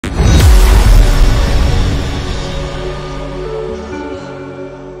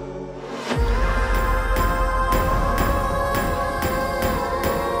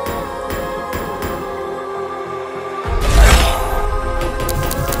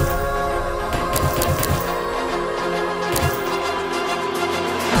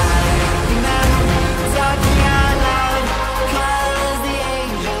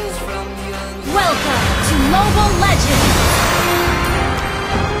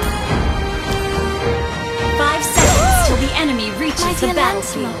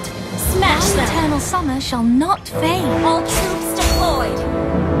Lancelot, smash them! Eternal summer shall not fade. All troops deployed!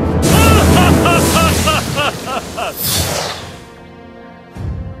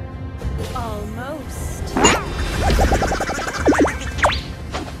 Almost.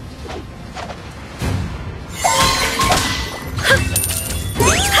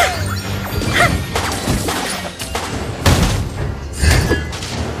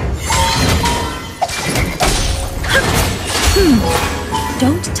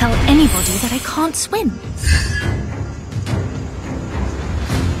 Don't tell anybody that I can't swim.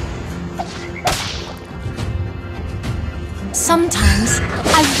 Sometimes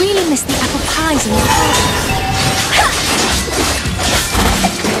I really miss the apple pies in the garden.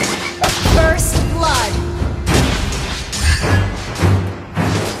 First blood.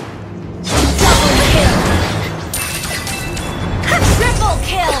 Double kill. Triple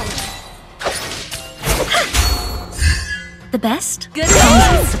kill. The best comes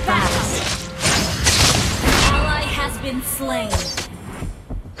with surprise. Ally has been slain.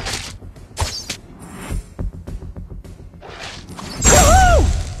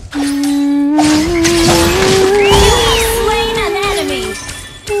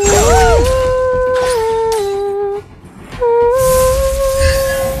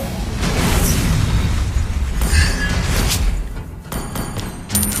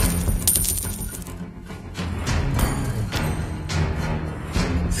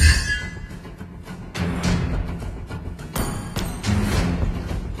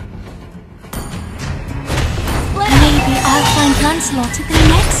 Lancelot at the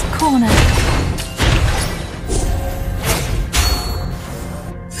next corner.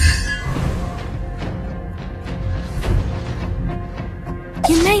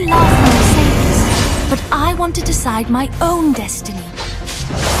 You may laugh when I say this, but I want to decide my own destiny.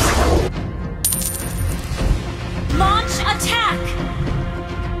 Launch attack!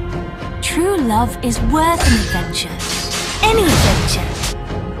 True love is worth an adventure. Any adventure.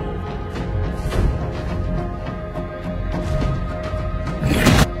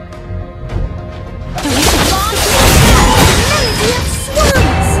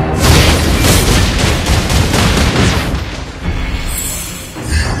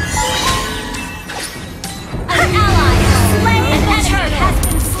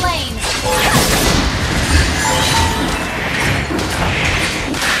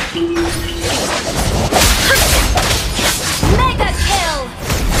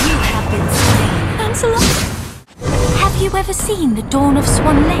 Have you ever seen the dawn of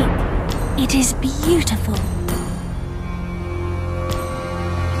Swan Lake? It is beautiful.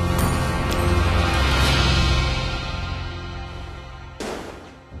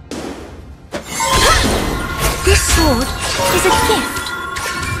 This sword is a gift.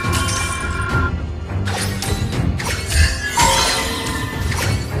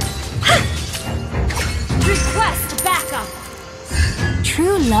 Request backup.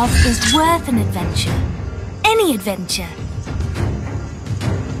 True love is worth an adventure. Any adventure.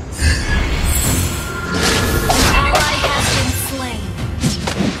 An ally has been slain.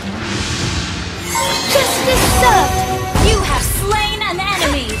 Justice served! You have slain an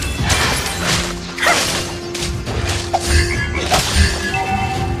enemy!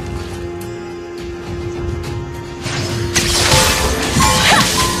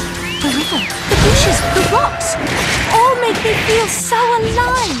 The river, the bushes, the rocks, all make me feel so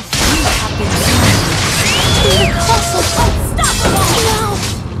alive! You have been slain. The castle unstoppable now!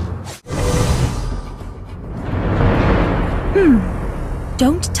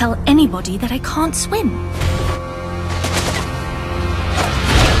 Don't tell anybody that I can't swim.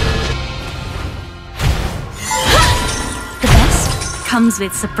 The best comes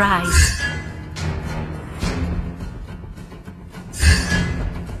with surprise.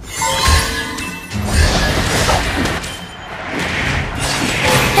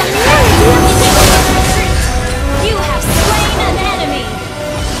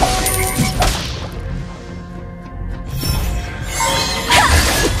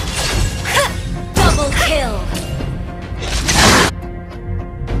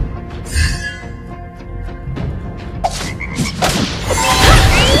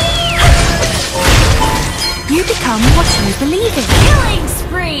 You become what you believe in. Killing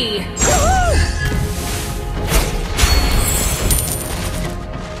spree!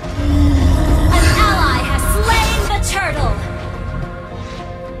 An ally has slain the turtle!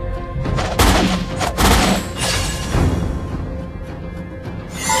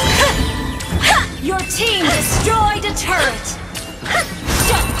 Your team destroyed a turret!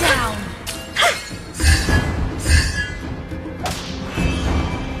 Shut down!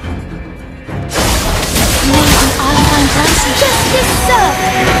 Maybe I'll find Lancelot. Just Vicious surf!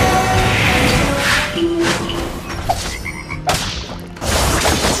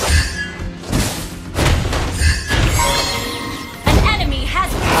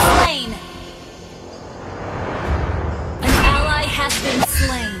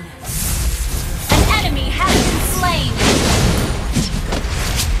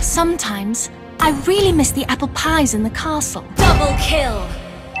 Sometimes, I really miss the apple pies in the castle. Double kill!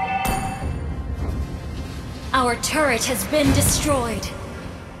 Our turret has been destroyed.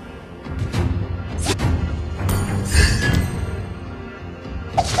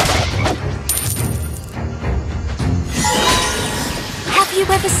 Have you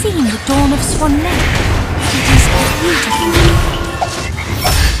ever seen the dawn of Swan Lake? It is beautiful.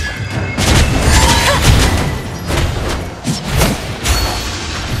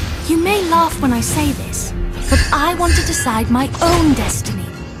 You may laugh when I say this, but I want to decide my own destiny.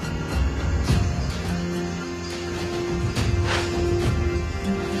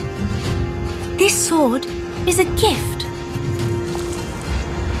 This sword is a gift.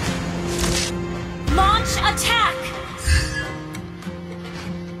 Launch attack!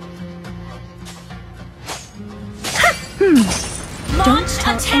 Don't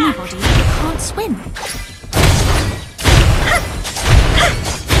tell anybody you can't swim.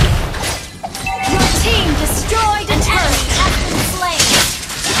 Team destroyed a turret has been slain.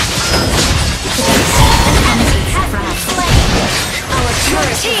 An enemy has been slain. Our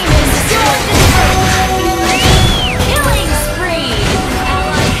turret team destroyed the turret. Killing spree. An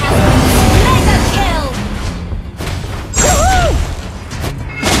ally has been mega kill.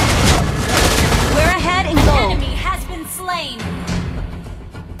 We're ahead in goal. An enemy has been slain.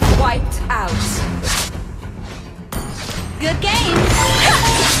 Wiped out. Good game.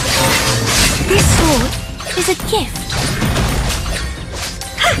 This sword is a gift.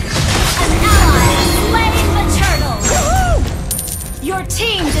 An ally has slain the turtle! Your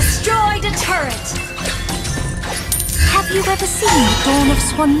team destroyed a turret! Have you ever seen the dawn of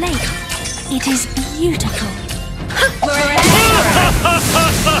Swan Lake? It is beautiful.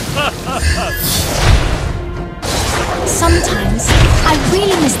 Sometimes, I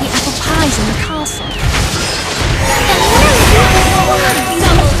really miss the apple pies in the castle.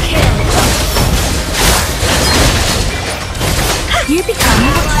 Double kill! You become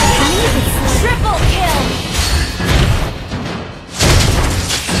what you believe in. Triple kill!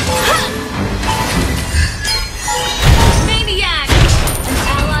 Maniac! An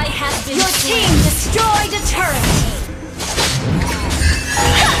ally has been Your team destroyed a turret!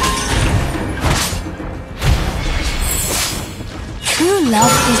 True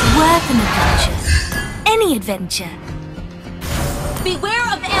love is worth an adventure. Any adventure. Beware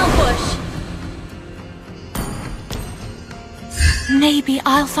of ambush! Maybe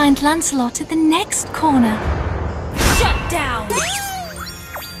I'll find Lancelot at the next corner. Shut down!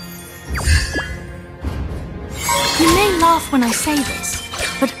 You may laugh when I say this,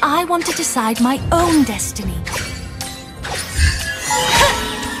 but I want to decide my own destiny.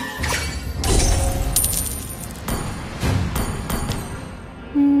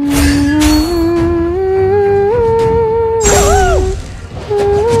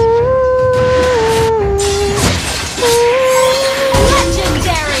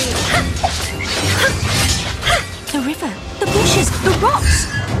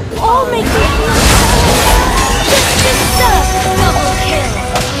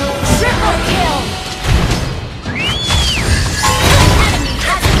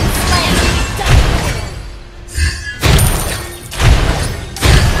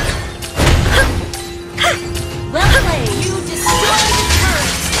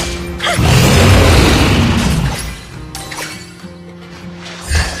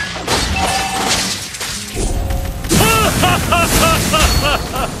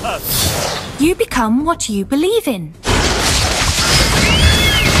 You become what you believe in.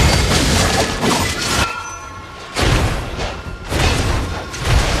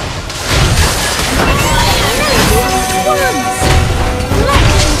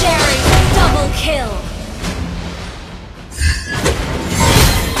 Legendary double kill.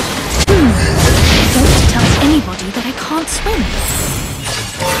 Don't tell anybody that I can't swim.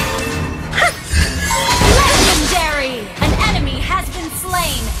 Legendary! An enemy has been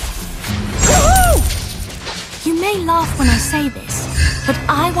slain. You may laugh when I say this, but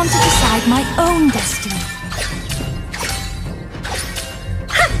I want to decide my own destiny.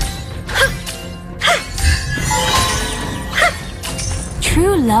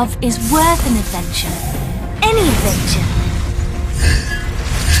 True love is worth an adventure. Any adventure.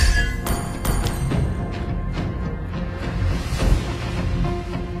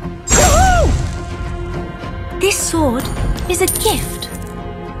 This sword is a gift.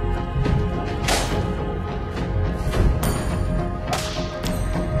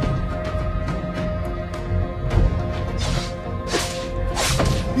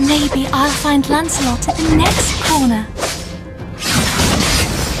 Maybe I'll find Lancelot at the next corner.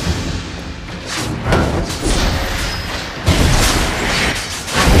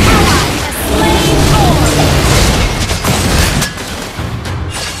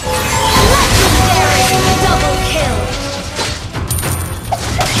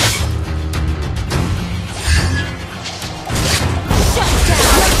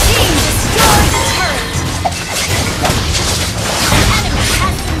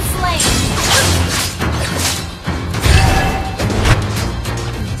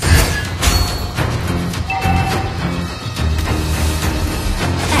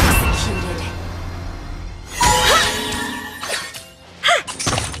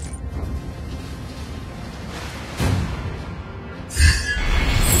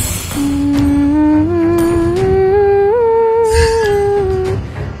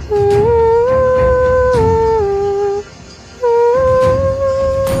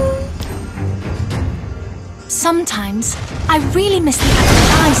 Sometimes, I really miss the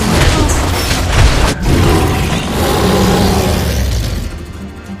advertising in the castle.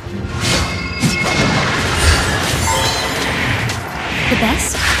 The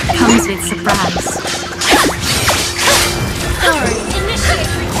best comes with surprise. Sorry,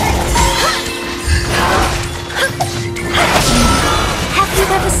 initiate retreat. Have you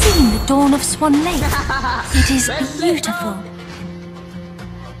ever seen the dawn of Swan Lake? It is beautiful.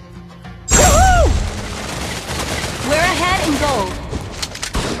 We're ahead in gold.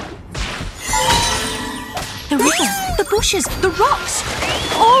 The river, the bushes, the rocks,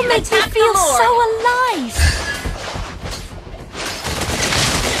 all make me Attack feel galore. so alive.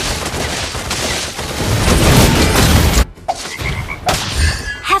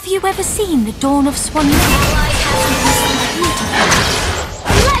 Have you ever seen the dawn of Swan Lake? Ally has been slain. Beautiful.